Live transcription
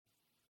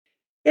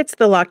It's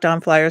the Locked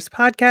On Flyers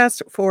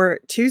podcast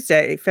for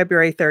Tuesday,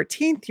 February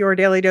 13th, your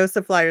daily dose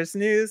of Flyers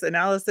news,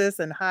 analysis,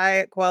 and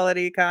high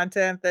quality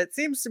content that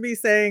seems to be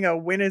saying a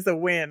win is a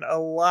win a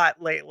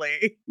lot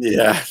lately.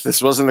 Yeah,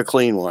 this wasn't a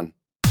clean one.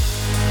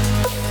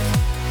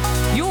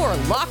 Your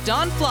Locked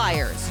On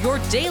Flyers, your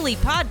daily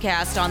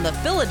podcast on the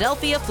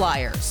Philadelphia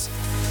Flyers.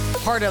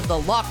 Part of the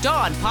Locked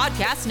On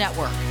Podcast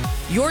Network.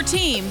 Your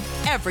team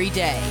every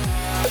day.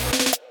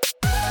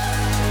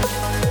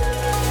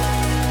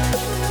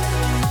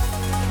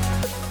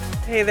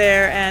 Hey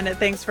there, and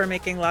thanks for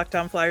making Locked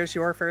On Flyers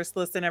your first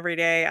listen every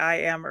day. I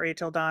am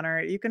Rachel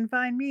Donner. You can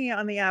find me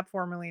on the app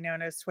formerly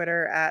known as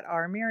Twitter at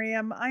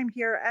rmiriam. I'm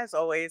here as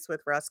always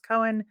with Russ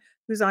Cohen,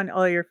 who's on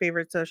all your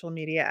favorite social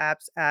media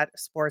apps at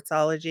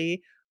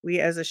Sportsology. We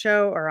as a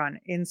show are on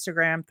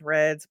Instagram,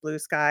 Threads, Blue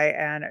Sky,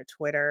 and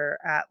Twitter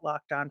at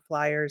Locked On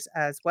Flyers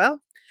as well.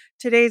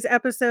 Today's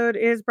episode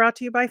is brought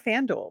to you by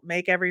FanDuel.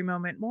 Make every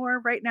moment more.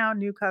 Right now,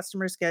 new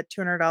customers get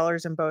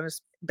 $200 in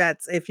bonus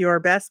bets if your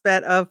best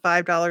bet of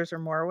 $5 or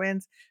more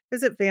wins.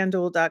 Visit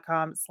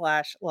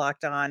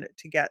fanduel.com/locked on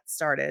to get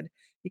started.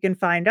 You can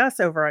find us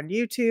over on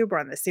YouTube or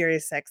on the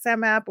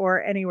SiriusXM app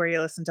or anywhere you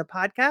listen to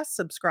podcasts.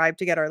 Subscribe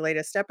to get our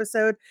latest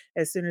episode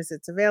as soon as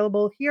it's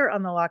available here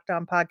on the Locked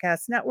On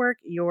Podcast Network,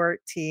 your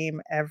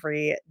team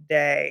every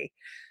day.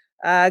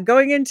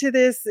 Going into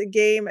this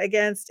game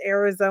against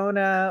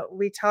Arizona,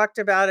 we talked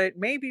about it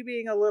maybe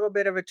being a little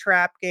bit of a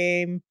trap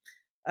game,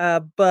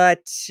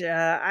 but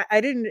I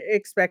didn't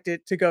expect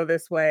it to go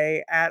this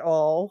way at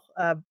all.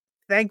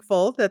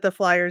 Thankful that the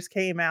Flyers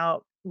came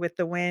out with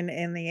the win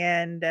in the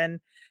end. And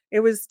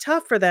it was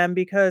tough for them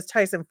because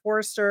Tyson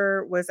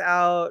Forster was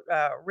out.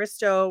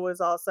 Risto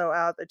was also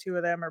out. The two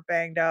of them are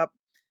banged up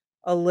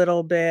a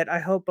little bit. I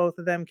hope both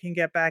of them can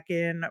get back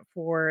in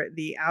for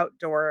the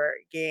outdoor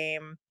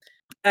game.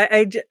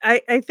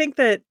 I think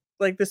that,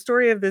 like, the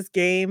story of this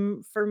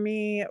game for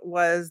me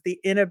was the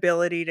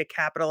inability to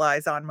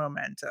capitalize on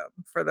momentum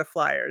for the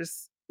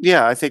Flyers.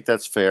 Yeah, I think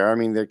that's fair. I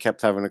mean, they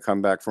kept having to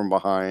come back from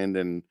behind,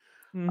 and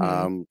Mhm.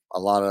 um, a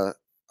lot of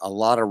a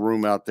lot of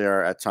room out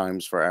there at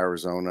times for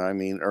Arizona. I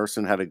mean,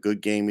 Urson had a good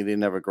game. He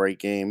didn't have a great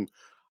game,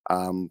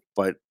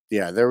 but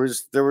yeah, there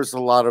was a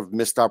lot of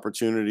missed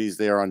opportunities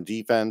there on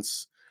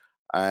defense,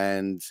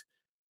 and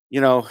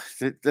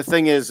the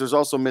thing is, there's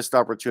also missed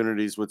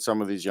opportunities with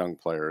some of these young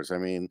players. I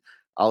mean,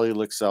 Ali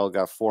Lixell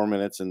got 4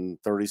 minutes and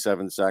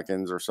 37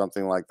 seconds or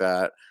something like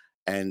that,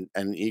 and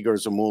Igor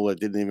Zamula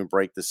didn't even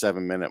break the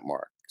 7 minute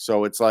mark.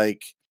 So it's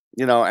like,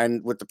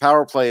 and with the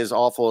power play as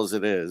awful as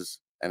it is,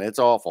 and it's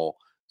awful,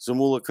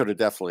 Zamula could have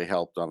definitely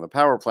helped on the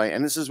power play.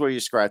 And this is where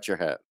you scratch your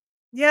head.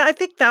 Yeah, I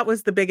think that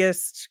was the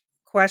biggest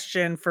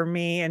question for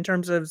me in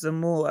terms of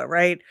Zamula,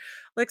 right?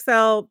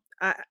 Lixell,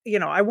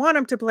 I want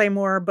him to play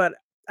more, but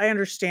I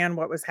understand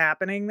what was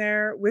happening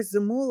there. With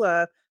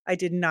Zamula, I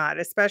did not,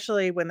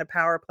 especially when the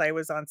power play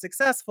was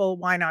unsuccessful.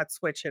 Why not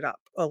switch it up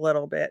a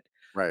little bit?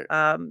 Right.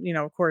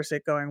 Of course,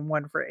 it going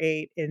 1 for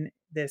 8 in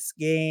this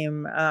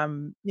game.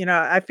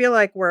 I feel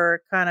like we're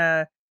kind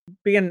of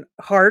being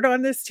hard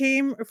on this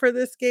team for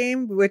this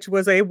game, which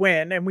was a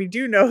win, and we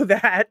do know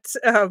that.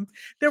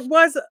 There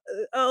was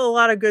a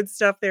lot of good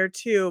stuff there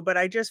too, but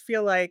I just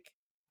feel like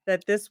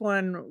that this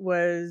one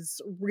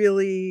was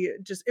really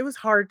just it was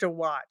hard to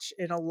watch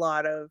in a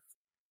lot of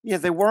Yeah,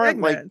 they weren't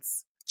like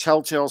segments.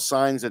 telltale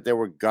signs that they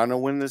were gonna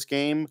win this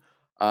game.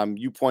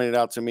 You pointed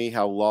out to me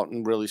how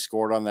Lawton really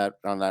scored on that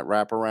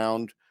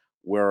wraparound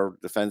where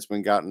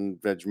defenseman got in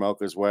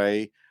Vejmelka's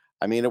way.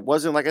 I mean, it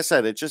wasn't like I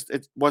said,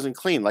 it wasn't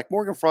clean. Like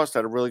Morgan Frost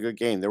had a really good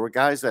game. There were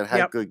guys that had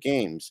Yep, good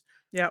games,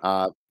 yep.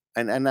 uh,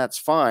 and that's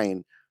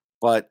fine.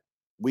 But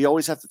we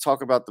always have to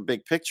talk about the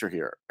big picture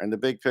here, and the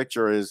big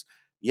picture is,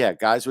 yeah,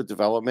 guys with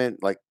development,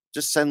 like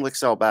just send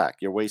Lixell back.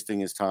 You're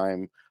wasting his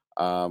time.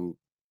 Um,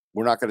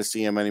 we're not going to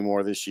see him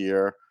anymore this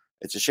year.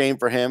 It's a shame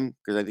for him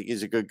because I think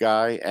he's a good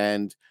guy,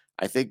 and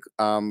I think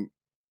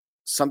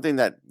something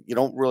that you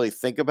don't really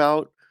think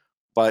about,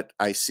 but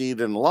I see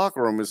it in the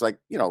locker room is like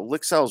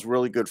Lixell's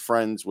really good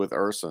friends with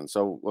Urson.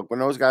 So look, when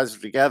those guys are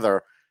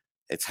together,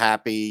 it's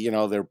happy.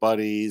 They're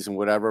buddies and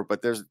whatever.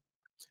 But there's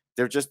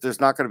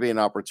not going to be an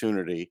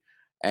opportunity,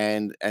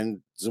 and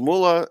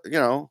Zamula,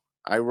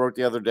 I wrote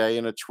the other day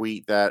in a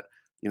tweet that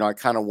I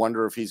kind of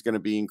wonder if he's going to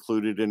be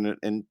included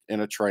in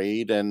a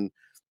trade, and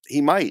he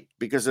might,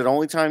 because the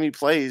only time he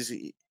plays,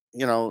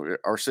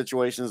 are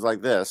situations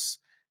like this,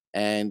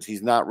 and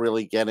he's not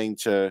really getting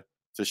to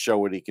show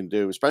what he can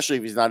do, especially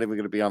if he's not even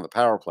going to be on the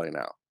power play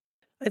now.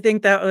 I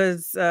think that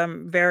was,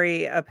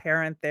 very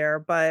apparent there,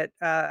 but,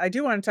 I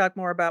do wanna talk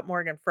more about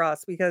Morgan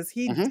Frost because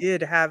he Hmm.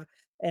 did have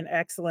an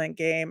excellent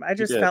game. I He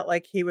just did. felt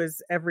like he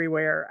was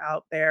everywhere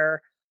out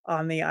there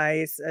on the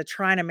ice,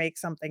 trying to make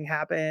something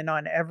happen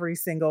on every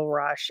single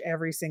rush,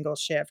 every single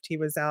shift. He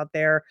was out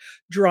there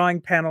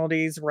drawing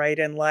penalties right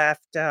and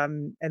left,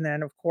 and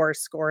then, of course,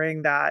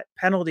 scoring that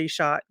penalty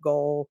shot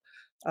goal,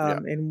 Yeah.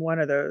 in one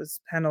of those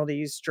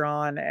penalties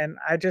drawn, and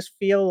I just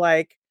feel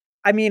like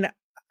I mean,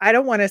 I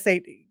don't wanna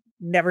say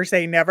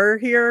never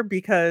here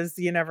because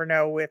you never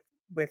know with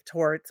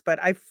torts,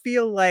 but I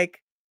feel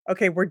like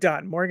 "Okay, we're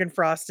done. Morgan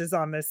Frost is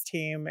on this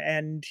team,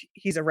 and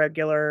he's a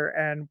regular,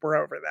 and we're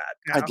over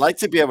that I'd now." like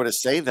to be able to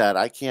say that,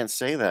 I can't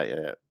say that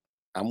yet.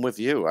 I'm with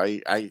you.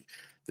 I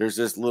there's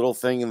this little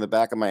thing in the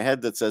back of my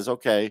head that says,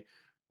 "Okay,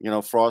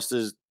 Frost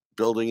is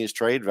building his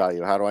trade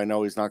value. How do I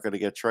know he's not gonna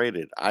get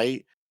traded?"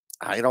 I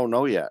don't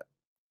know yet.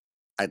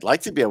 I'd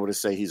like to be able to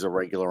say he's a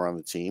regular on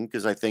the team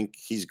because I think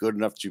he's good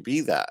enough to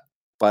be that.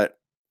 But,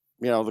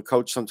 the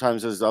coach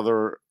sometimes has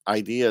other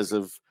ideas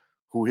of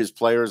who his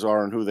players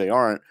are and who they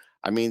aren't.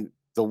 I mean,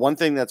 the one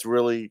thing that's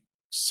really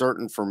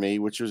certain for me,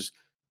 which was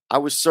I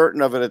was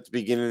certain of it at the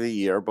beginning of the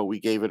year, but we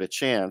gave it a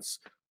chance,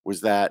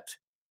 was that,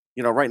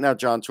 right now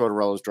John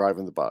Tortorella is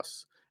driving the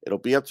bus. It'll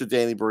be up to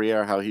Danny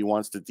Briere how he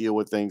wants to deal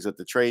with things at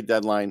the trade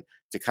deadline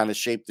to kind of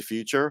shape the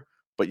future,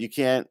 but you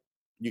can't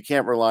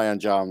rely on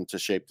John to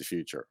shape the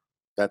future.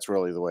 That's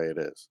really the way it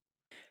is.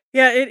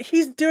 Yeah,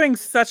 he's doing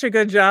such a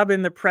good job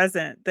in the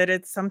present that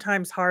it's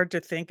sometimes hard to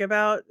think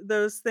about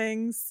those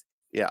things,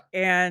 Yeah.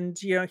 and,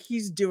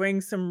 he's doing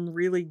some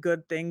really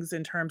good things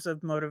in terms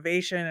of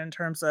motivation, in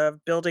terms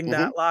of building Mhm.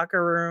 that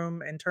locker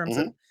room, in terms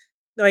of Mhm.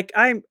 like,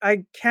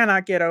 I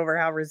cannot get over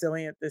how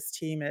resilient this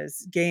team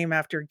is game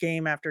after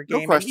game after No game,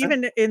 and question.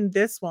 even in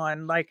this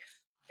one, like,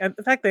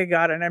 the fact they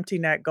got an empty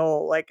net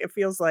goal, like, it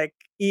feels like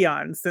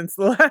eons since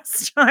the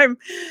last time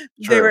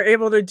they were True.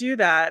 able to do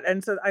that,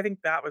 and so I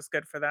think that was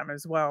good for them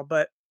as well,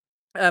 but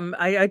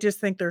I just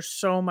think there's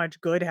so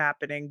much good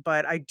happening,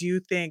 but I do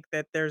think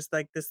that there's,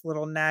 like, this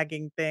little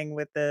nagging thing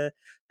with the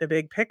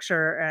big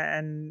picture,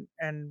 and,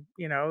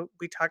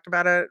 we talked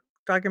about it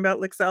talking about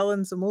Lixell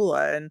and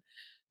Zamula,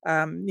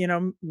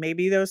 and,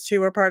 maybe those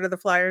 2 are part of the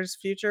Flyers'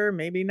 future,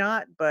 maybe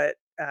not, but,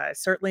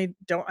 certainly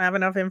don't have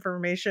enough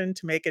information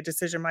to make a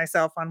decision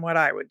myself on what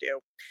I would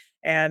do,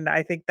 and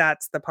I think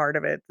that's the part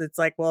of it. It's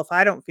like, well, if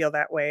I don't feel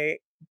that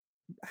way,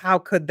 how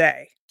could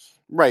they?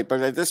 Right,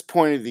 but at this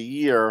point of the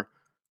year,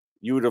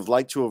 you would have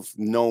liked to have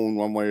known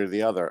one way or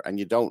the other, and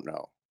you don't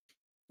know.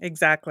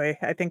 Exactly.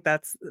 I think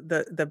that's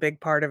the big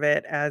part of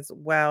it as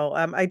well.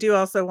 I do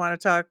also want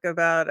to talk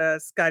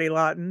about Scotty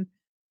Lawton,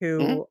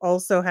 Mhm. who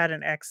also had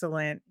an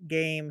excellent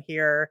game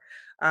here.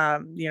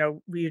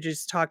 We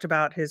just talked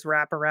about his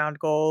wraparound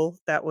goal.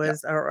 That Yeah,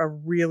 was a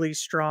really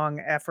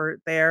strong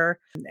effort there.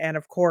 And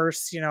of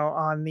course,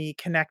 on the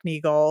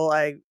Konechny goal,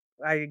 I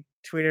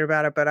tweeted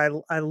about it, but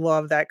I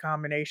love that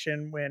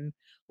combination when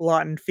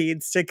Lawton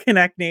feeds to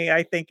Konechny.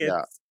 I think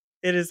yeah.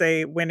 it is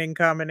a winning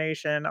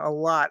combination a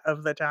lot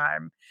of the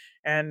time,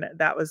 and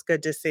that was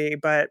good to see,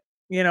 but,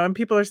 and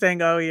people are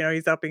saying, "Oh,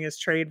 he's upping his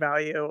trade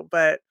value,"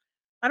 but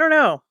I don't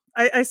know.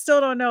 I still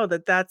don't know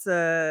that that's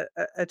a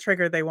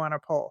trigger they wanna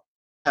pull.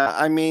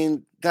 I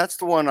mean, that's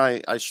the one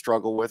I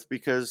struggle with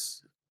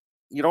because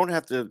you don't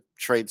have to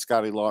trade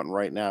Scotty Lawton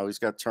right now. He's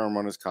got term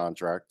on his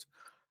contract,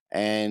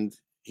 and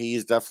he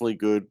is definitely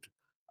good,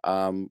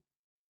 um,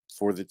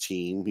 for the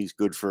team. He's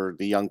good for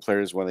the young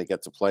players when they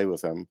get to play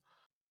with him.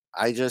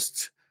 I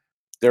just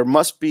there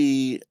must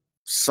be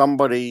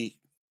somebody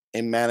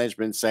in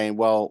management saying,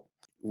 "Well,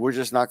 we're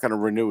just not gonna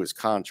renew his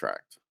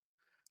contract."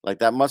 Like,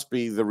 that must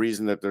be the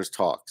reason that there's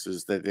talks,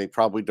 is that they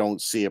probably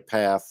don't see a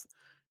path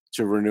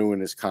to renewing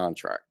his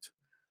contract.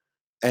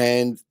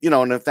 And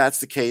if that's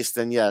the case,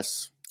 then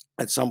yes,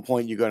 at some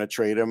point you're gonna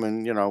trade him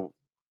and,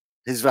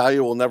 his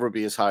value will never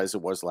be as high as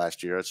it was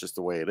last year. It's just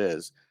the way it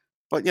is.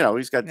 But,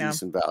 he's got Yeah.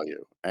 decent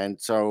value. And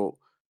so,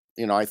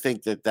 I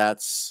think that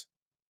that's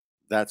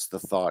the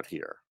thought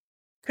here.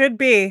 Could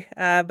be,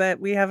 but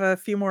we have a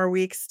few more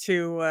weeks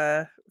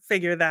to,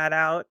 figure that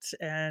out,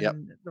 Yep.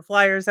 and the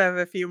Flyers have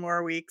a few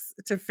more weeks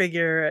to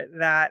figure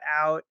that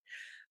out.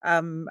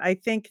 I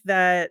think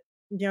that,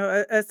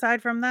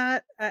 aside from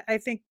that, I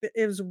think that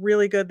it was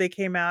really good they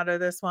came out of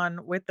this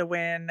one with the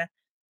win.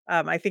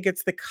 I think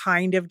it's the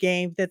kind of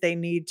game that they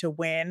need to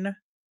win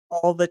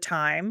all the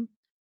time.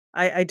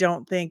 I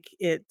don't think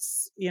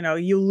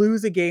you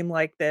lose a game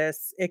like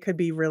this, it could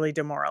be really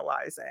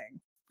demoralizing.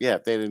 Yeah,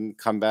 if they didn't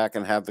come back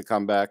and have the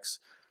comebacks,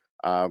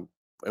 um,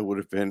 it would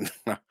have been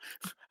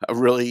a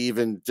really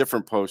even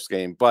different post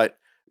game. But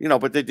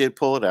they did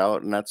pull it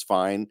out, and that's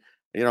fine.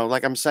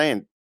 Like I'm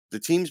saying, the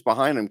teams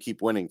behind them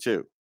keep winning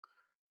too,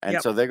 and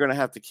Yep. so they're going to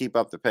have to keep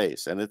up the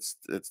pace, and it's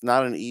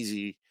not an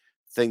easy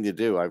thing to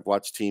do. I've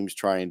watched teams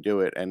try and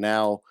do it, and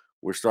now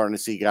we're starting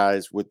to see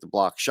guys with the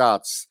block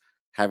shots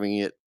having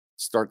it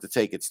start to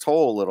take its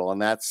toll a little,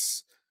 and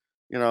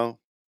you know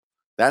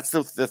that's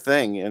the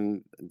thing,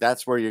 and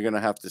that's where you're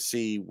gonna have to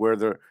see where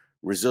the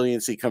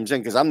resiliency comes in.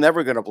 Because 'cause I'm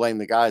never gonna blame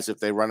the guys if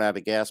they run out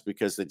of gas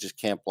because they just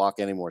can't block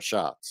any more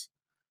shots.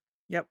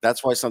 Yep.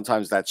 That's why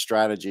sometimes that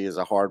strategy is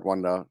a hard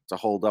one to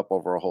hold up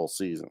over a whole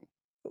season.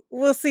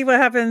 We'll see what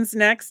happens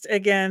next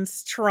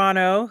against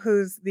Toronto,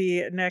 who's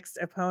the next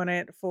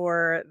opponent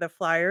for the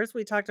Flyers.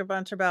 We talked a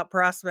bunch about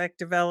prospect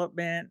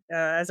development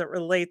as it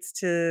relates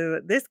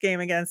to this game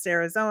against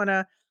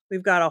Arizona.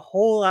 We've got a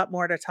whole lot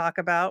more to talk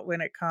about when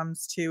it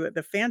comes to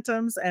the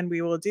Phantoms, and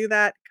we will do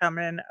that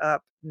coming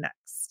up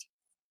next.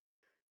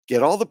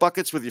 Get all the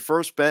buckets with your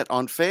first bet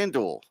on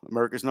FanDuel,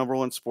 America's number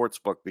one sports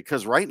book,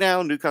 because right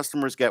now new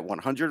customers get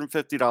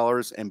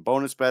 $150 in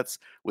bonus bets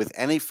with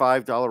any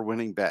 $5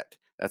 winning bet.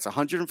 That's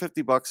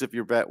 150 bucks if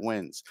your bet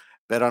wins.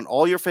 Bet on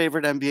all your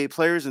favorite NBA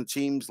players and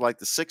teams like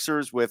the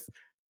Sixers with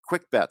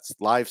quick bets,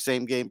 live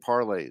same game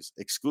parlays,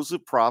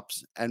 exclusive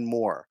props, and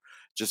more.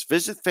 Just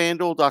visit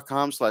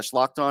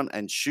fanduel.com/locked on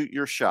and shoot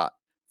your shot.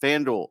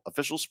 FanDuel,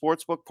 official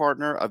sportsbook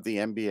partner of the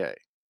NBA.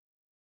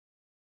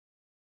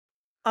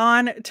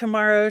 On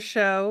tomorrow's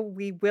show,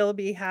 we will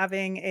be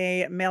having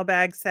a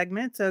mailbag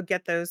segment. So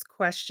get those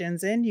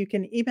questions in. You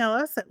can email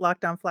us at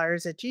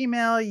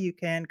lockdownflyers@gmail. You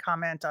can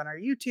comment on our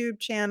YouTube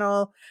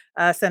channel,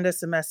 send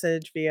us a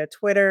message via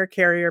Twitter,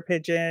 carrier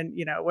pigeon,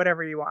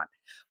 whatever you want.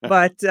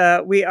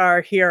 But we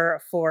are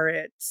here for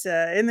it.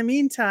 In the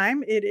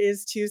meantime, it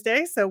is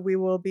Tuesday. So we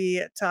will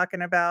be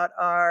talking about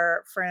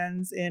our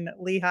friends in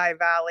Lehigh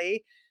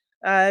Valley,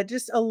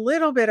 just a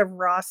little bit of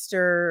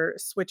roster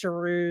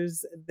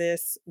switcheroos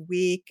this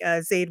week.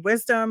 Zayd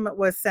Wisdom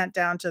was sent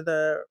down to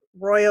the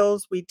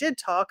Royals. We did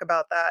talk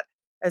about that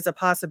as a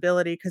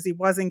possibility because he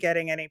wasn't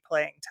getting any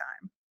playing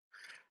time.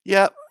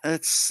 Yeah,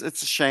 it's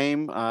a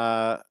shame.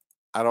 I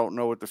don't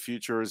know what the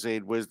future of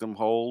Zayd Wisdom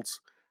holds.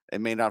 It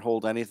may not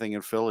hold anything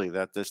in Philly.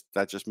 That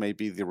just may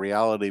be the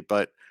reality.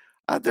 But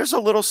there's a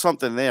little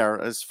something there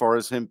as far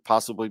as him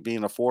possibly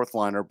being a fourth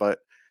liner. But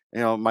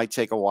it might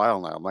take a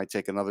while now. It might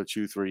take another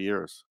 2 3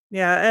 years.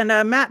 Yeah,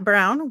 and Matt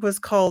Brown was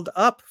called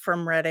up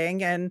from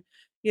Reading, and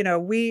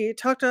we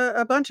talked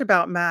a bunch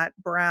about Matt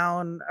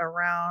Brown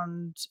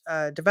around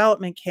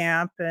development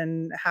camp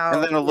and And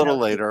how then a little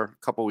later,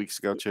 a couple weeks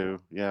ago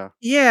too. Yeah.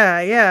 Yeah,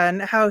 yeah,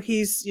 and how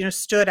he's,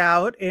 stood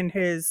out in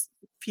his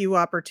few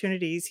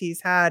opportunities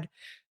he's had,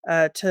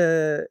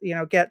 to,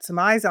 get some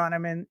eyes on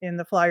him in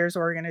the Flyers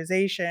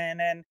organization,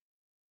 and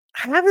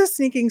I have a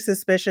sneaking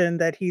suspicion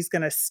that he's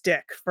gonna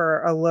stick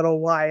for a little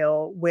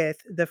while with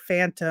the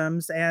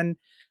Phantoms, and,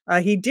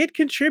 he did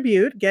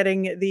contribute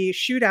getting the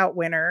shootout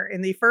winner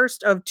in the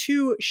first of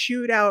 2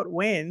 shootout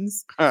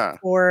wins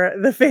for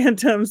the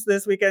Phantoms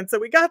this weekend, so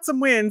we got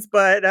some wins,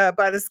 but,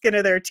 by the skin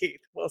of their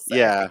teeth, we'll say.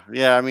 Yeah,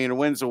 yeah. I mean, a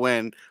win's a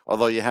win,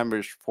 although you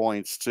hemorrhage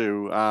points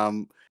too.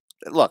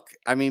 Look,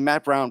 I mean,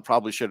 Matt Brown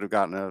probably should have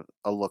gotten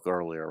a look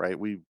earlier, right?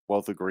 We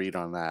both agreed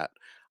on that.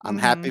 I'm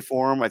happy Mhm.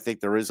 for him. I think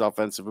there is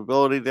offensive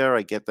ability there.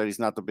 I get that he's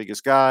not the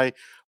biggest guy,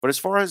 but as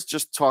far as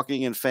just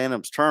talking in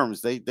Phantoms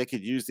terms, they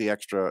could use the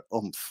extra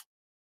oomph.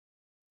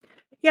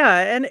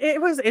 Yeah, and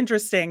it was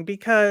interesting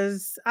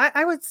because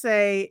I would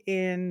say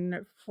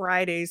in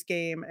Friday's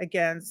game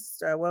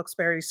against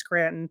Wilkes-Barre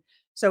Scranton,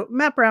 so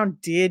Matt Brown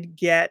did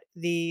get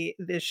the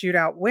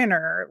shootout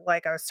winner,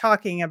 like I was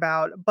talking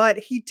about, but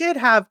he did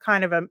have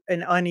kind of an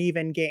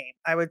uneven game,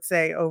 I would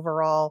say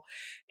overall,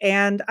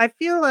 and I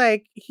feel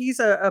like he's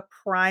a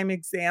prime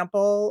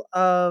example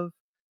of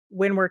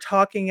when we're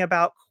talking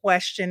about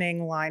questioning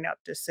lineup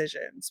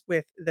decisions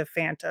with the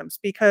Phantoms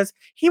because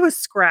he was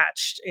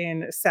scratched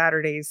in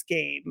Saturday's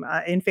game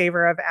in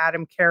favor of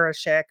Adam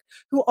Karashik,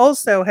 who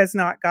also has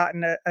not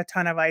gotten a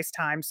ton of ice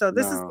time. So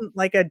this No. isn't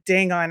like a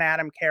ding on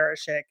Adam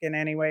Karashik in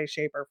any way,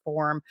 shape, or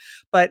form.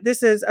 But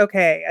this is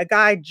okay. A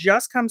guy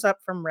just comes up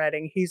from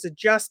Reading. He's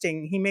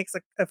adjusting. He makes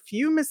a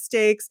few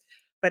mistakes,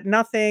 but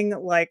nothing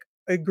like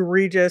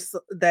egregious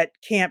that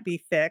can't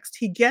be fixed.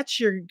 He gets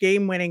your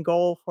game winning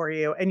goal for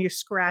you and you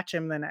scratch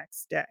him the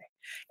next day.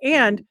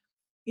 And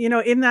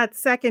Mm. in that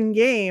second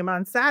game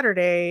on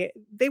Saturday,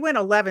 they went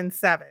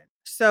 11-7.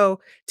 So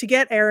to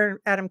get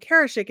Adam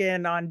Karashik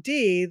in on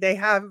D, they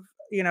have,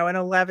 an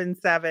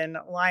 11-7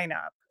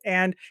 lineup.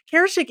 And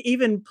Karashik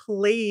even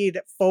played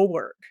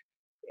forward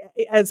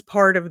as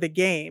part of the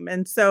game.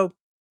 And so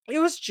it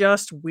was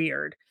just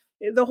weird.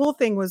 The whole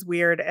thing was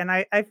weird. And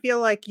I feel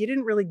like you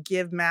didn't really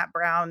give Matt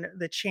Brown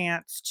the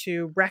chance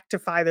to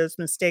rectify those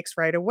mistakes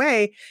right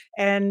away.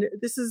 And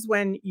this is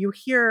when you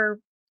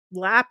hear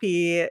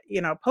Lappy,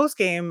 post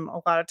game,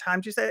 a lot of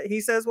times he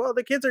says, well,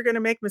 the kids are going to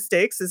make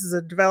mistakes. This is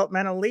a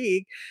developmental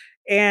league.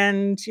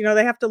 And,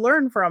 they have to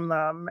learn from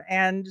them.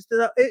 And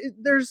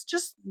there's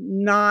just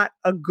not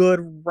a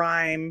good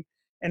rhyme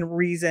and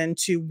reason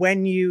to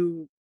when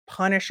you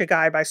punish a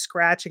guy by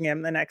scratching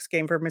him the next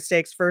game for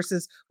mistakes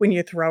versus when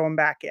you throw him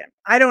back in.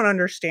 I don't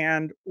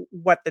understand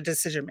what the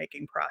decision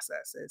making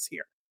process is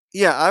here.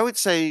 Yeah, I would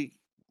say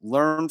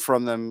learn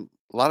from them.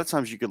 A lot of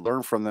times you could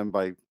learn from them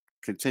by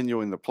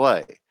continuing the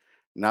play,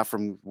 not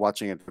from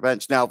watching at the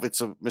bench. Now, if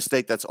it's a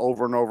mistake that's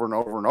over and over and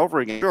over and over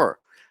again, sure.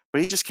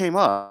 But he just came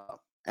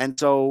up. And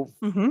so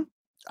Mhm.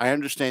 I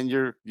understand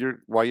you're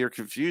why you're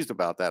confused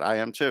about that. I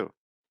am too.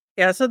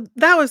 Yeah, so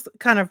that was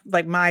kind of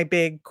like my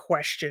big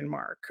question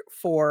mark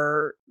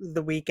for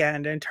the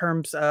weekend in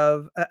terms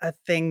of a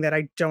thing that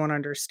I don't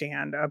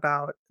understand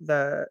about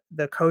the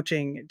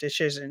coaching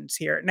decisions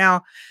here.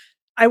 Now,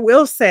 I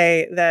will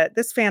say that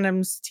this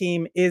Phantoms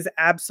team is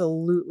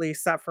absolutely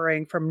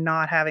suffering from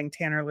not having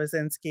Tanner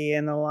Lazinski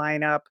in the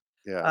lineup.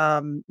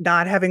 Yeah.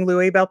 Not having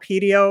Louis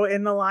Belpedio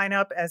in the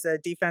lineup as a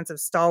defensive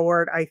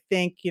stalwart, I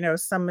think,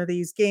 some of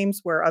these games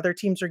where other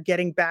teams are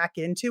getting back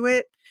into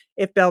it,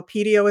 if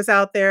Belpedio is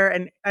out there,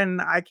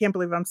 and I can't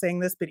believe I'm saying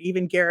this, but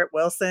even Garrett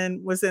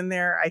Wilson was in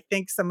there, I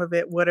think some of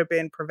it would have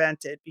been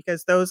prevented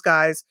because those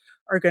guys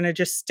are gonna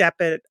just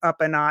step it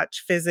up a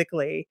notch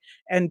physically,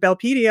 and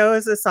Belpedio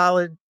is a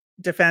solid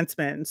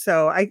defenseman,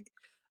 so I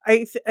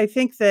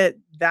think that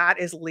that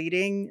is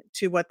leading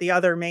to what the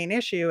other main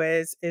issue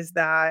is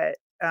that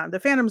the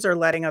Phantoms are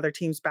letting other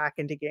teams back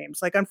into games.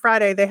 Like on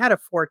Friday, they had a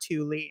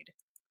 4-2 lead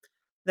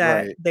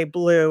that Right. they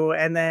blew,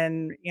 and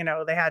then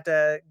they had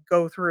to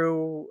go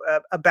through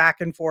a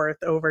back and forth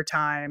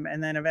overtime,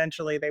 and then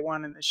eventually they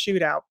won in the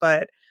shootout.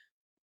 But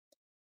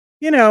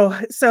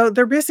so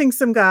they're missing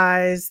some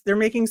guys. They're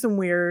making some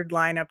weird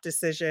lineup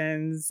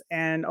decisions,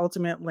 and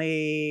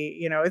ultimately,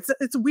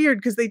 it's weird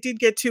because they did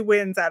get 2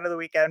 wins out of the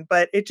weekend,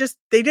 but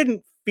they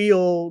didn't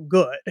feel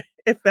good,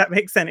 if that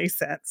makes any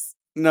sense.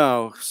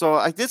 No. So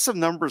I did some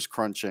numbers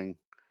crunching,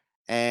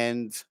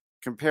 and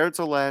compared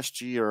to last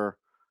year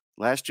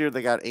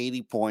they got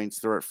 80 points.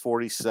 They're at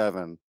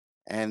 47,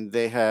 and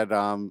they had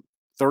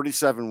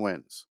 37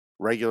 wins,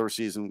 regular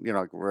season,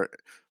 like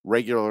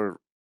regular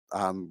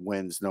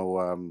wins,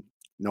 no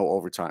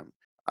overtime.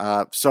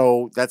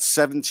 So that's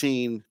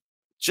 17.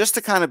 Just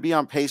to kind of be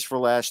on pace for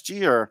last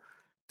year,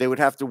 they would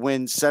have to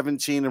win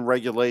 17 in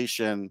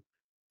regulation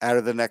out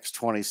of the next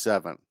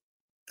 27.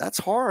 That's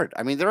hard.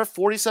 I mean, they're at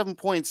 47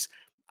 points.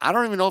 I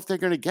don't even know if they're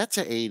gonna get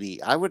to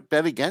 80. I would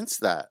bet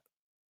against that.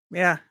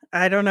 Yeah,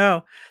 I don't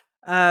know.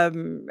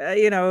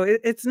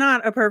 It's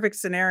not a perfect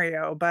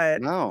scenario,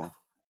 but No.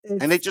 And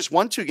they it's just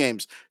won 2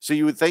 games. So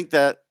you would think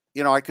that,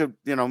 I could,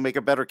 make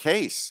a better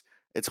case.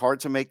 It's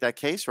hard to make that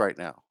case right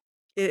now.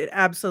 it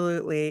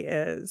absolutely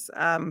is.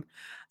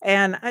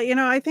 And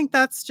I think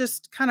that's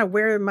just kind of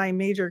where my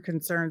major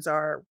concerns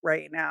are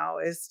right now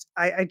is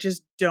I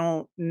just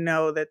don't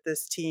know that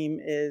this team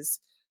is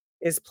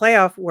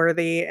playoff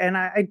worthy. And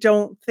I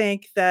don't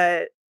think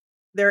that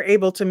they're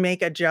able to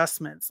make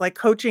adjustments. Like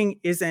coaching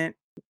isn't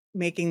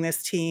making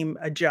this team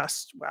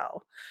adjust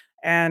well.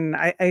 And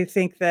I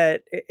think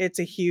that it's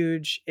a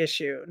huge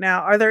issue.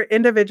 Now, are there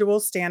individual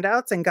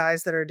standouts and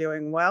guys that are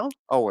doing well?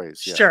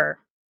 Always, yeah. Sure,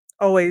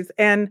 always.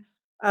 And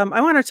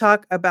I want to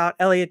talk about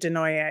Elliot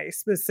Denoyer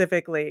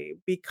specifically Okay.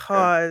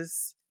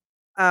 because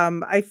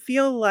I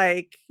feel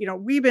like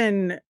we've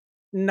been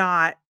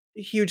not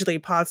hugely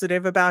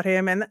positive about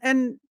him,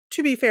 and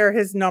to be fair,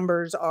 his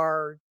numbers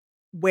are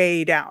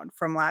way down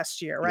from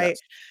last year, right? Yes.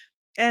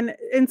 And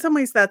in some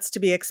ways that's to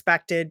be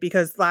expected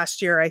because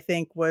last year I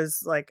think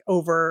was like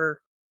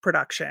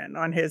overproduction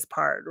on his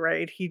part,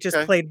 right? He just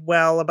Okay. played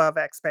well above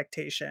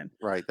expectation.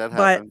 Right, that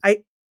But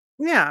happened.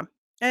 yeah.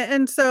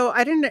 And so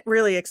I didn't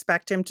really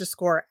expect him to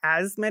score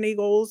as many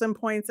goals and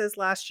points as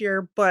last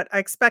year, but I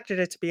expected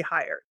it to be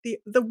higher.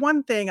 The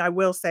one thing I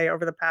will say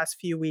over the past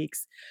few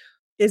weeks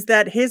is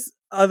that his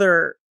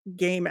other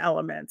game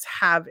elements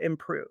have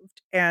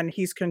improved and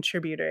he's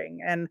contributing.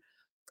 And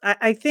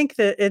I think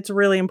that it's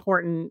really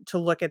important to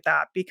look at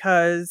that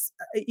because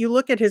you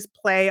look at his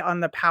play on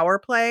the power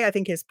play, I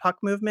think his puck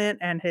movement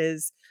and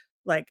his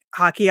like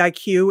hockey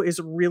IQ is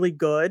really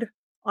good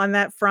on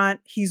that front.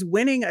 He's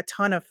winning a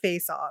ton of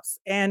faceoffs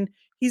and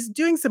he's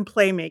doing some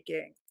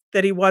playmaking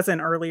that he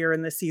wasn't earlier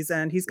in the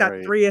season. He's got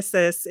Right. 3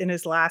 assists in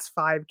his last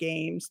 5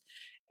 games.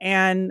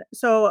 And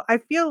so I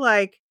feel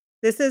like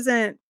this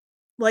isn't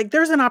like,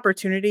 there's an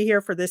opportunity here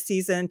for this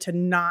season to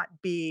not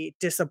be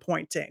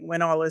disappointing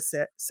when all is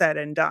said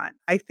and done.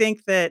 I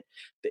think that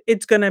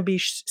it's gonna be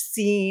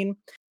seen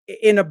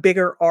in a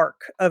bigger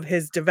arc of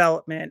his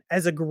development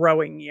as a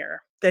growing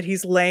year, that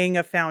he's laying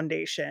a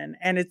foundation,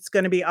 and it's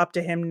gonna be up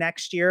to him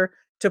next year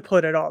to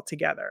put it all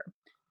together.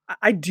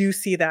 I do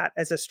see that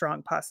as a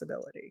strong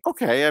possibility.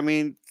 Okay, I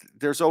mean,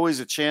 there's always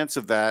a chance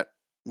of that.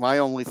 My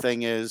only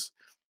thing is,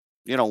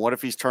 what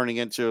if he's turning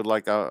into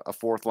like a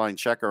fourth line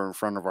checker in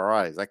front of our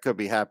eyes? That could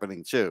be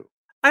happening too.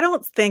 I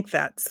don't think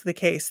that's the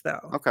case,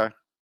 though. Okay.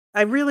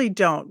 I really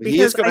don't, He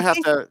is because gonna I have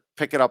think to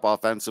pick it up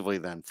offensively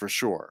then, for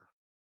sure.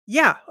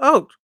 yeah.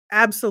 Oh,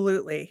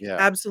 absolutely. Yeah.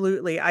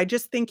 Absolutely. I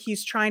just think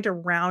he's trying to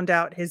round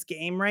out his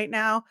game right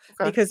now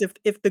Okay. because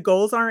if the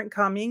goals aren't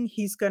coming,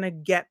 he's going to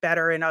get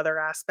better in other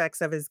aspects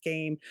of his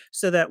game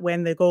so that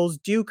when the goals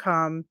do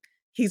come,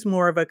 he's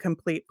more of a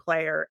complete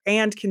player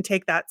and can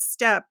take that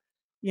step,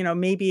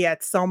 maybe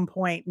at some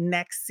point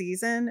next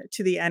season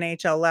to the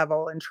NHL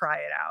level and try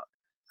it out.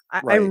 I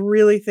Right.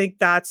 really think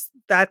that's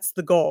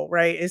the goal,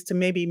 right? Is to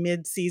maybe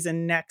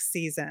mid-season next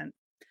season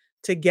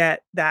to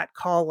get that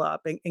call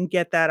up and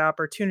get that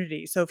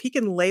opportunity. So if he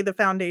can lay the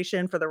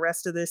foundation for the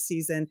rest of this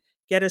season,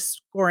 get a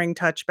scoring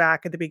touch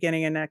back at the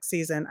beginning of next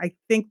season, I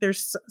think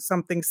there's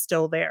something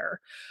still there.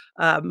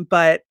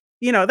 But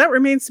that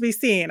remains to be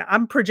seen.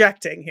 I'm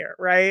projecting here,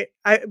 right?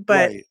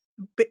 Right.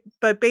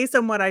 But based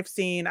on what I've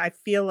seen, I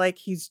feel like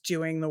he's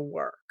doing the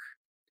work,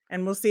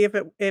 and we'll see if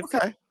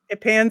Okay. it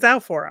pans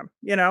out for him.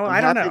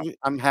 I don't know.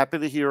 I'm happy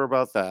to hear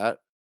about that.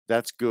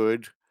 That's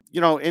good.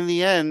 In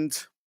the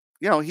end,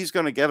 he's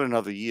gonna get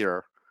another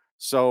year.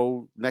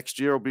 So next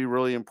year will be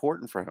really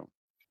important for him.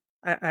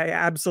 I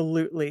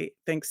absolutely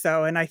think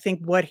so, and I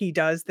think what he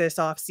does this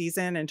off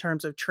season in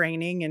terms of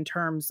training, in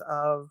terms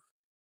of,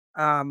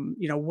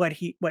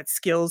 what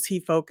skills he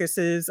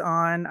focuses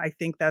on, I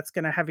think that's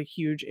gonna have a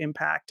huge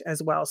impact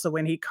as well. So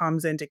when he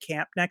comes into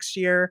camp next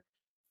year,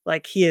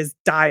 like, he is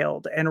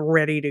dialed and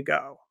ready to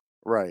go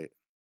Right.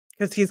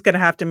 because he's gonna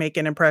have to make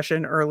an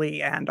impression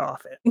early and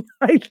often,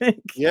 I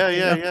think, Yeah,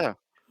 yeah, yeah.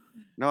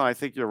 No, I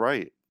think you're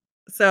right.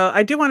 So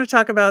I do want to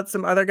talk about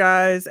some other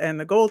guys and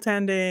the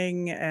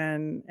goaltending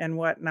and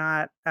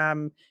whatnot,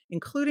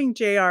 including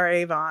J.R.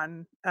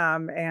 Avon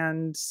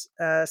and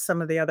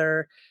some of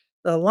the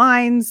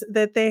lines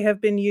that they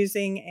have been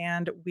using,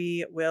 and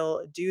we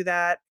will do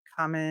that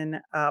coming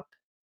up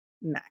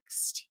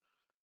next.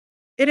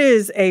 It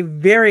is a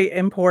very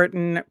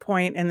important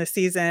point in the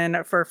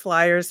season for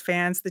Flyers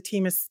fans. The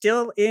team is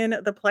still in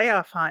the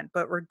playoff hunt,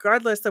 but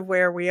regardless of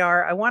where we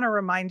are, I want to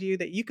remind you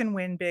that you can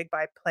win big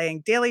by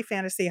playing daily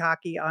fantasy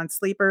hockey on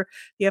Sleeper,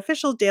 the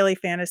official daily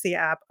fantasy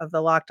app of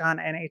the Locked On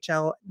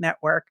NHL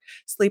network.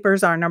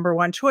 Sleeper's our number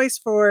one choice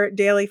for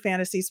daily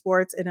fantasy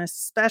sports and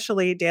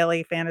especially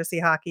daily fantasy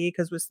hockey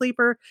because with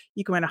Sleeper,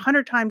 you can win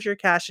 100 times your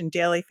cash in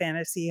daily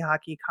fantasy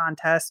hockey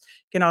contests.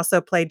 You can also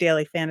play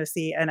daily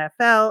fantasy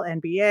NFL,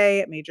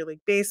 NBA, Major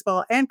League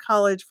Baseball, and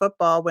college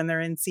football when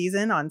they're in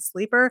season on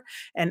Sleeper,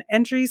 and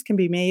entries can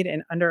be made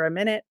in under a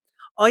minute.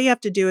 All you have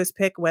to do is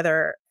pick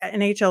whether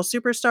NHL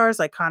superstars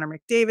like Connor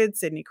McDavid,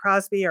 Sidney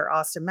Crosby, or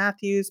Austin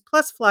Matthews,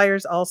 plus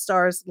Flyers All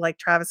Stars like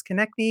Travis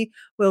Konechny,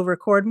 will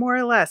record more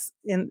or less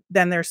than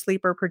their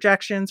sleeper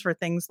projections for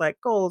things like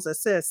goals,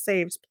 assists,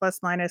 saves, plus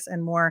minus,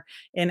 and more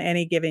in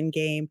any given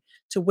game.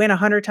 To win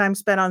 100 times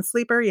spent on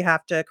Sleeper, you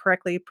have to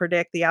correctly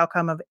predict the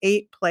outcome of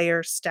 8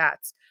 player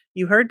stats.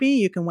 You heard me.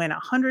 You can win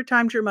 100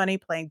 times your money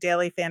playing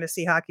daily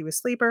fantasy hockey with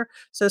Sleeper.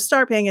 So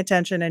start paying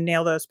attention and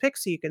nail those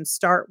picks so you can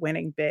start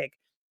winning big.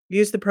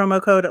 Use the promo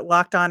code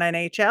Locked On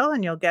NHL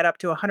and you'll get up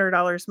to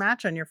 $100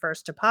 match on your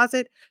first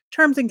deposit.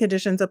 Terms and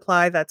conditions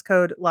apply. That's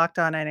code Locked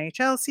On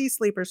NHL. See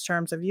Sleeper's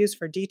terms of use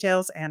for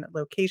details and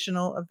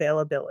locational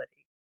availability.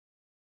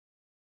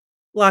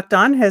 Locked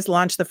On has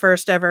launched the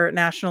first ever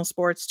national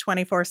sports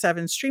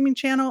 24/7 streaming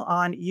channel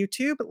on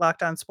YouTube.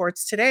 Locked On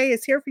Sports Today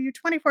is here for you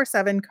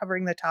 24/7,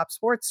 covering the top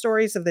sports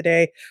stories of the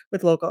day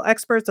with local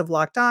experts of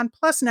Locked On,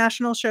 plus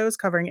national shows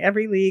covering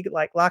every league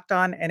like Locked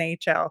On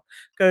NHL.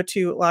 Go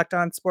to Locked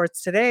On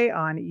Sports Today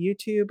on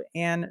YouTube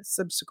and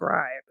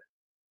subscribe.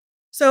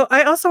 So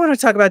I also want to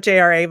talk about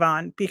J.R.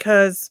 Avon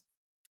because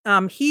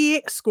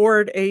he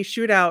scored a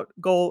shootout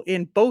goal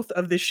in both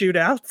of the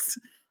shootouts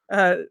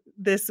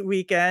this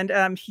weekend.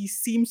 He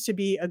seems to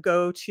be a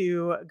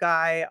go-to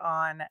guy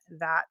on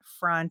that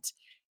front,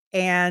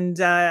 and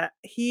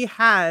he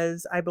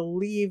has, I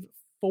believe,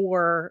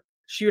 4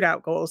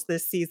 shootout goals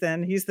this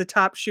season. He's the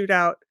top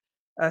shootout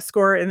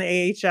scorer in the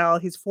AHL.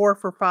 He's 4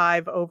 for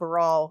 5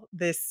 overall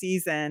this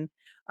season.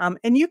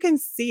 And you can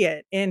see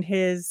it in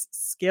his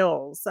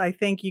skills. I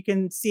think you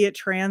can see it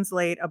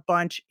translate a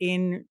bunch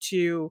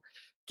into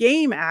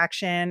game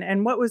action.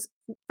 And what was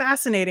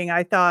fascinating,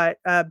 I thought,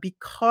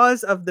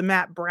 because of the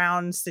Matt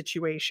Brown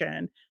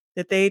situation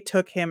that they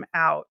took him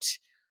out,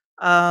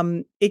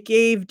 it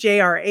gave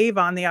J.R.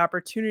 Avon the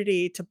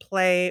opportunity to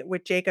play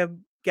with Jacob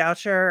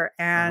Goucher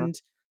Uh-huh.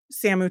 and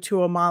Samu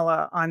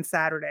Tuamala on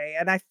Saturday.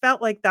 And I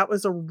felt like that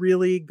was a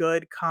really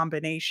good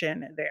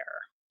combination there.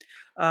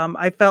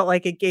 I felt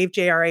like it gave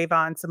J.R.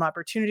 Avon some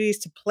opportunities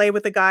to play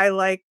with a guy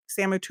like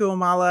Samu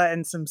Tuamala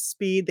and some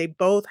speed. They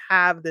both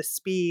have the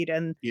speed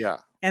Yeah.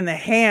 and the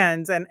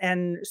hands,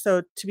 and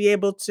so to be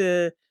able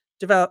to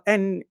develop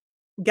and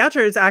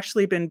Goucher has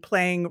actually been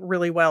playing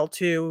really well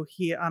too.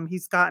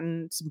 He's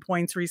gotten some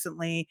points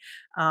recently,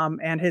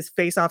 and his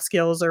face-off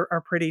skills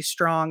are pretty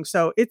strong.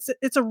 So it's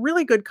a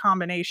really good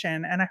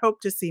combination, and I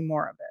hope to see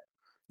more of it.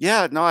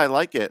 Yeah, no, I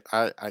like it.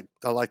 I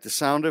like the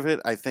sound of it.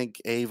 I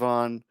think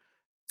Avon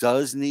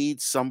does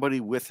need somebody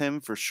with him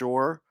for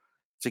sure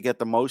to get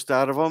the most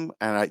out of him,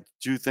 and I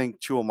do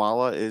think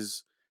Chuamala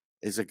is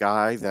a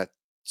guy that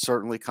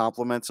certainly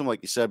complements him. Like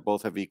you said,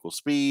 both have equal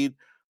speed.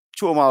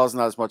 Chuamala's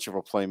not as much of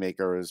a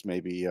playmaker as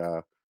maybe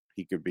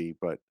he could be,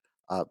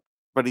 uh,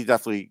 but he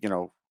definitely,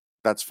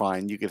 that's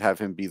fine. You could have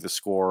him be the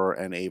scorer,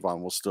 and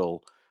Avon will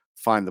still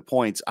find the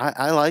points.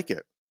 I like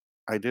it.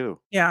 I do.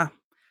 Yeah.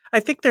 I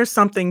think there's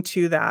something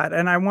to that,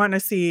 and I wanna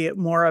see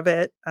more of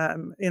it,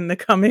 in the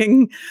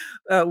coming,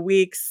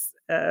 weeks,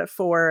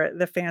 for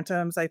the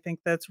Phantoms. I think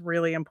that's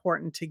really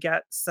important to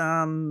get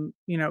some,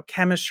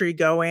 chemistry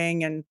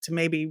going and to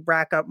maybe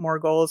rack up more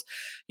goals,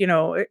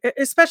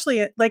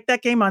 especially, like,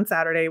 that game on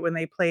Saturday when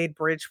they played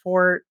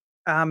Bridgeport.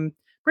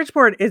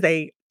 Bridgeport is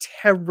a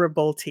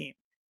terrible team.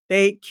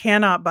 They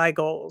cannot buy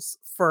goals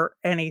for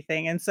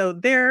anything, and so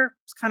their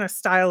kind of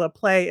style of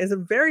play is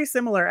very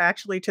similar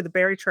actually to the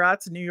Barry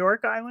Trotz New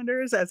York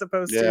Islanders as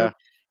opposed to,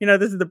 Yeah.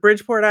 this is the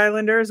Bridgeport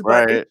Islanders,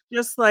 but it's Right.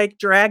 just like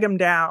drag them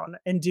down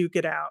and duke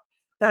it out.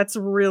 That's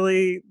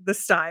really the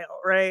style,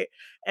 right?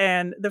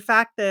 And the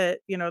fact that,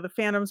 the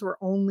Phantoms were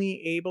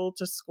only able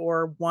to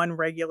score 1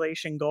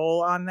 regulation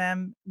goal on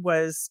them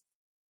was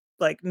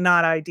like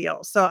not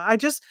ideal. So I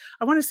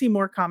want to see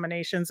more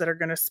combinations that are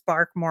going to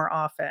spark more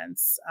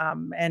offense,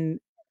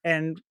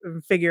 and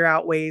figure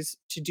out ways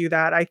to do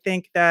that. I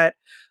think that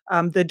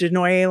the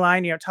Denoye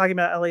line, talking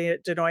about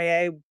Elliot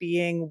Denoye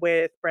being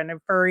with Brendan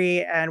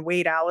Furry and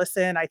Wade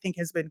Allison, I think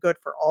has been good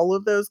for all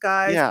of those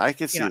guys. Yeah, I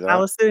could You know, see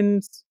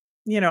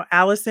that.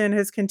 Allison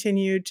has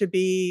continued to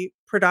be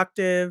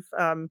productive,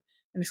 and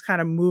is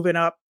kind of moving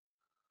up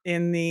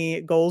in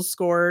the goals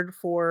scored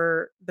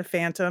for the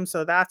Phantom,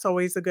 so that's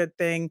always a good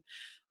thing.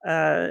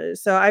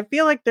 So I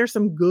feel like there's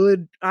some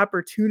good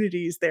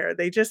opportunities there.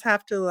 They just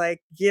have to,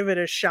 like, give it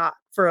a shot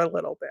for a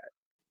little bit.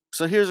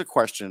 So here's a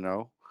question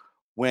though.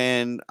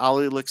 When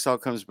Ali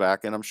Lixell comes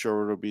back, and I'm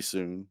sure it'll be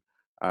soon,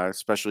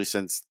 especially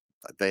since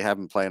they have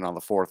been playing on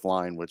the fourth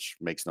line, which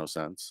makes no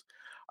sense.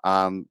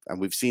 And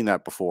we've seen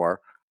that before.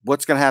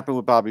 What's going to happen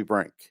with Bobby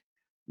Brink?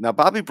 Now,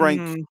 Bobby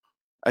Brink, Mhm.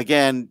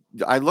 again,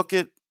 I look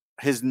at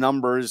his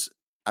numbers,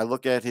 I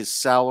look at his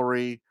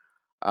salary.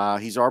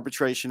 He's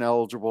arbitration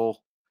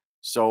eligible.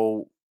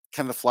 So,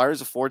 can the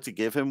Flyers afford to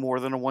give him more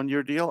than a 1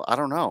 year deal? I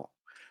don't know.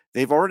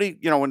 They've already,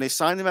 when they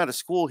signed him out of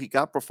school, he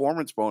got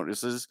performance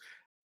bonuses,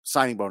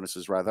 signing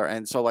bonuses rather.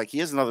 And so like he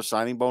has another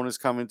signing bonus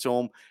coming to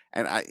him.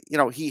 And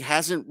he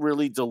hasn't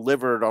really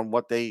delivered on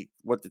what the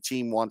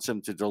team wants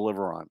him to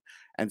deliver on.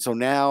 And so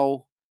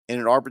now in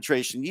an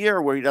arbitration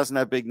year where he doesn't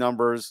have big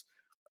numbers,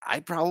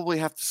 I'd probably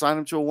have to sign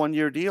him to a 1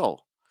 year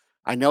deal.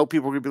 I know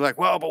people are gonna be like,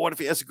 well, but what if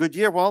he has a good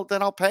year? Well,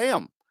 then I'll pay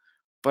him.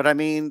 But I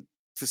mean,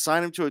 to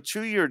sign him to a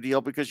 2 year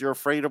deal because you're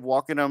afraid of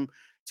walking him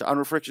to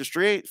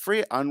unrestricted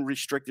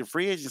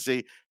free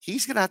agency,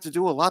 he's gonna have to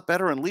do a lot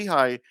better in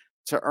Lehigh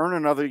to earn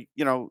another,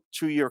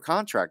 2 year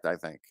contract, I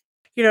think.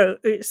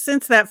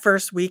 Since that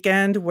first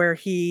weekend where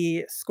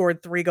he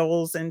scored 3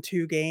 goals in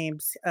 2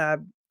 games,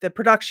 the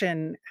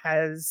production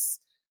has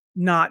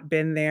not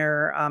been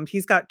there.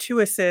 He's got 2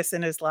 assists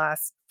in his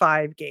last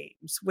 5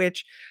 games,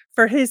 which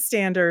for his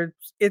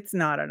standards, it's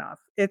not enough.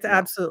 It's No.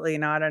 absolutely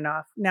not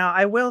enough. Now,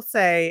 I will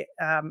say,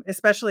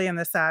 especially in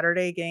the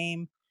Saturday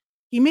game,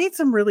 he made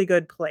some really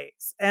good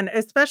plays, and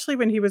especially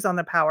when he was on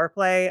the power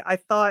play, I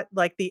thought,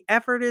 like, the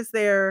effort is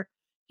there,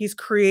 he's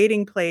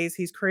creating plays,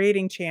 he's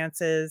creating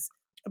chances,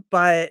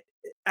 but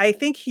I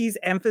think he's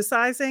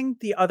emphasizing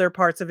the other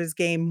parts of his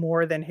game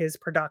more than his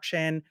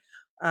production,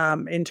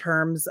 in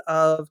terms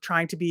of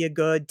trying to be a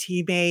good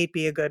teammate,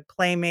 be a good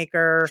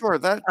playmaker. Sure,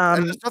 that and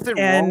Um, there's nothing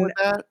wrong and with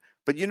that,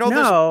 but there's a point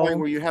no,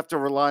 where you have to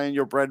rely on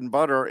your bread and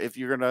butter if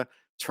you're gonna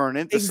turn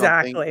into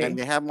something, and exactly.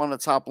 they have him on the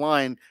top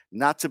line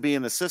not to be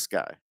an assist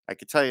guy. I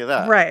could tell you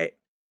that. Right.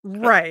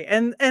 Right,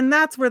 and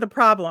that's where the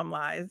problem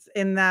lies,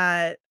 in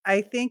that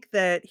I think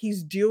that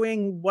he's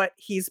doing what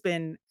he's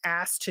been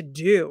asked to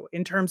do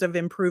in terms of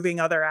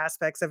improving other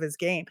aspects of his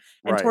game,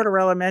 and Right,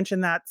 Tortorella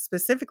mentioned that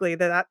specifically,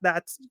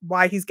 that's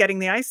why he's getting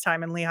the ice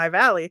time in Lehigh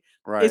Valley, is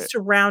right. to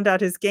round out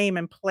his game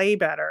and play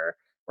better,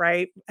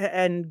 right,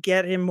 and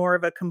get him more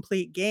of a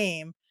complete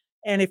game,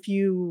 and if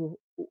you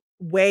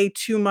weigh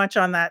too much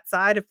on that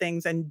side of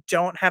things and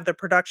don't have the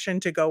production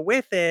to go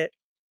with it,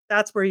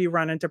 that's where you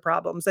run into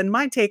problems. And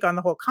my take on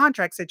the whole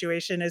contract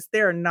situation is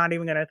they're not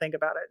even gonna think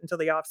about it until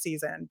the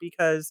offseason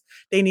because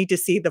they need to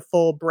see the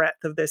full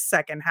breadth of this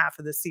second half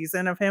of the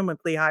season of him with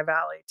Lehigh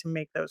Valley to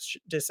make those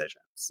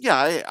decisions.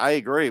 Yeah, I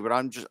agree, but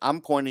I'm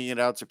pointing it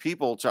out to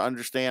people to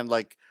understand,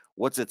 like,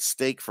 what's at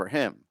stake for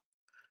him.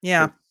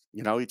 Yeah.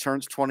 'Cause, he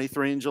turns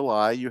 23 in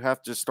July, you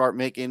have to start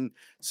making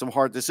some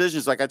hard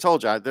decisions. Like I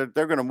told you,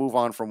 they're gonna move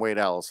on from Wade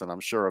Allison, I'm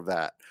sure of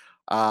that.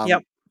 Yep.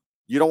 Um,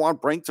 you don't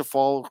want Brink to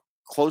fall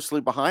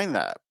closely behind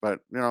that,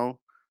 but,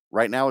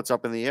 right now it's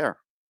up in the air.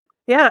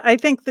 Yeah, I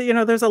think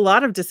that, there's a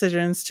lot of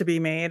decisions to be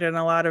made and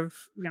a lot of,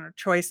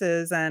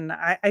 choices, and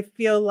I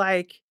feel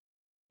like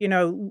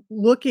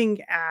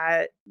looking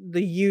at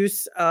the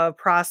use of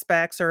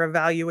prospects or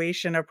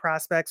evaluation of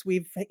prospects,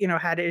 we've,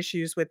 had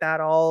issues with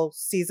that all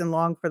season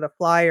long for the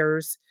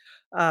Flyers,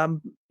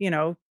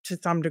 to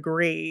some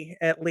degree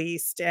at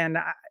least. And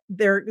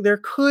there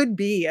could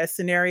be a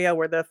scenario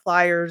where the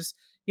Flyers,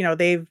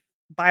 they've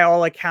by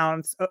all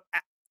accounts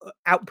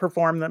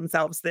outperform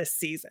themselves this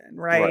season,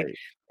 right? Right.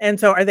 And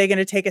so are they going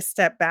to take a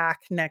step back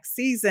next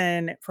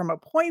season from a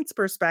points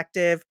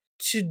perspective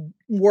to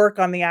work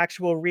on the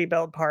actual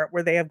rebuild part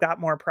where they have got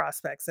more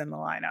prospects in the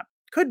lineup?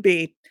 Could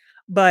be,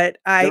 but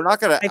They're I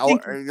not gonna I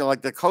think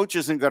like, the coach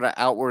isn't gonna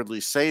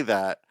outwardly say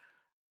that.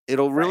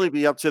 It'll really right.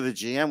 be up to the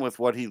GM with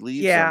what he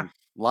leaves Yeah. them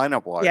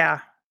lineup-wise.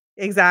 Yeah.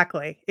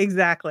 Exactly.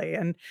 Exactly.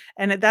 And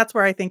that's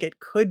where I think it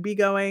could be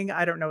going.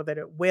 I don't know that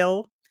it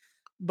will.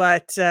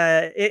 But,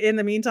 in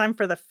the meantime,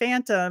 for the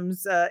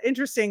Phantoms,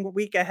 interesting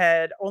week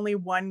ahead. Only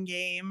 1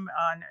 game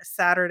on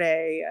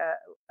Saturday,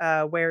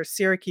 where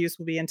Syracuse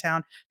will be in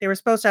town. They were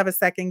supposed to have a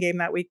second game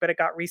that week, but it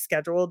got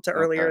rescheduled to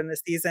earlier Okay. in the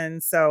season.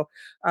 So,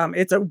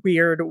 it's a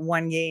weird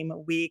 1 game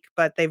week,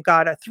 but they've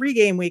got a 3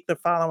 game week the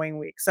following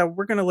week. So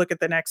we're gonna look at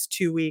the next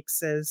 2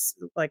 weeks as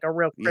like a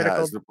real Yeah, as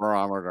critical. the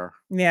barometer.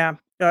 Yeah,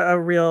 a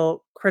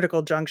real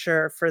critical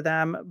juncture for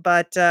them,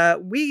 but,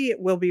 we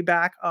will be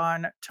back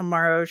on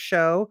tomorrow's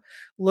show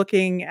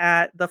looking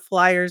at the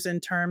Flyers in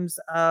terms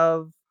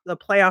of the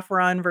playoff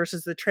run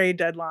versus the trade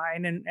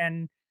deadline,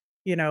 and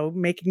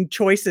making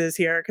choices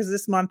here because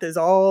this month is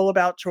all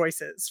about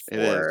choices It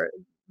is. for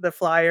the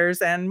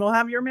Flyers, and we'll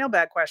have your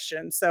mailbag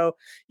questions. So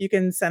you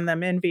can send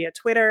them in via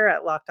Twitter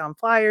at Locked On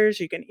Flyers.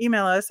 You can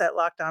email us at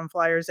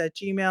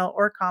lockedonflyers@gmail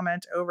or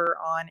comment over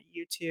on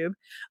YouTube.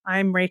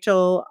 I'm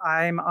Rachel.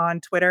 I'm on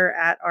Twitter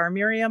at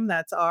rmiriam.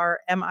 That's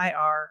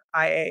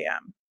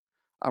RMIRIAM.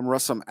 I'm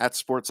Russ. I'm at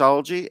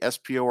Sportsology,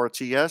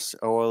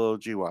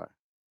 SPORTSOLOGY.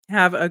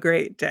 Have a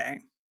great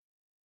day.